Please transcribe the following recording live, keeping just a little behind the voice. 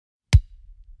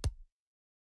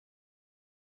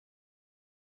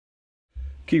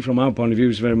Key from our point of view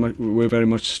is we're very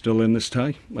much still in this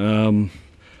tie.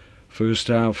 First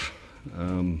half,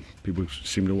 people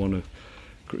seem to want to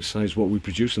criticise what we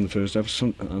produced in the first half,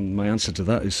 and my answer to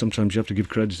that is sometimes you have to give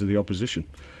credit to the opposition.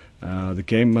 The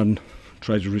game man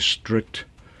tried to restrict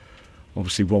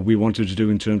obviously what we wanted to do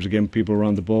in terms of getting people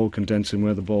around the ball, condensing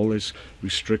where the ball is,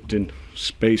 restricting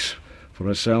space for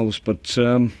ourselves, but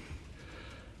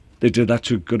they did that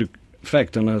to good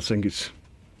effect, and I think it's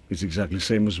exactly the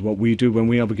same as what we do when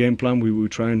we have a game plan. We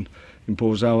try and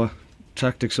impose our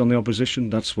tactics on the opposition.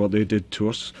 That's what they did to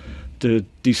us. Did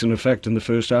decent effect in the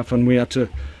first half, and we had to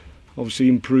obviously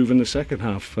improve in the second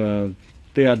half.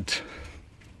 They had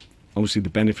obviously the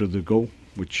benefit of the goal,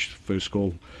 which first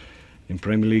goal in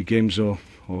Premier League games or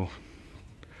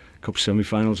Cup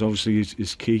semi-finals obviously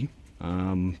is key.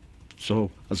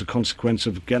 So as a consequence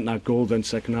of getting that goal, then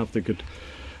second half they could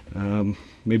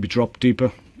maybe drop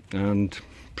deeper and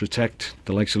protect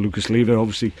the likes of Lucas Leiva,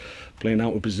 obviously playing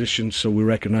out of position, so we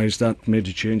recognised that, made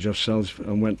a change ourselves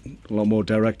and went a lot more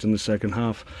direct in the second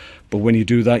half. But when you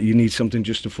do that, you need something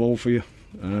just to fall for you.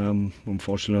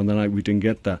 Unfortunately on the night we didn't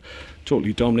get that.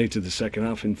 Totally dominated the second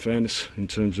half, in fairness, in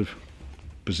terms of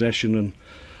possession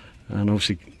and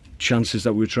obviously chances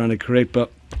that we were trying to create,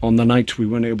 but on the night we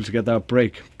weren't able to get that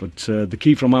break. But the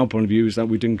key from our point of view is that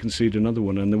we didn't concede another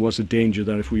one, and there was a danger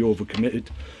that if we overcommitted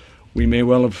we may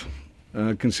well have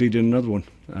conceded another one.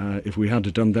 If we had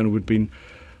it done, then it would have been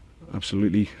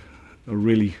absolutely a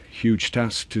really huge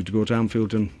task to go to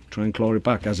Anfield and try and claw it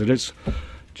back. As it is,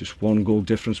 just one goal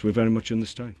difference, we're very much in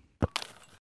this tie.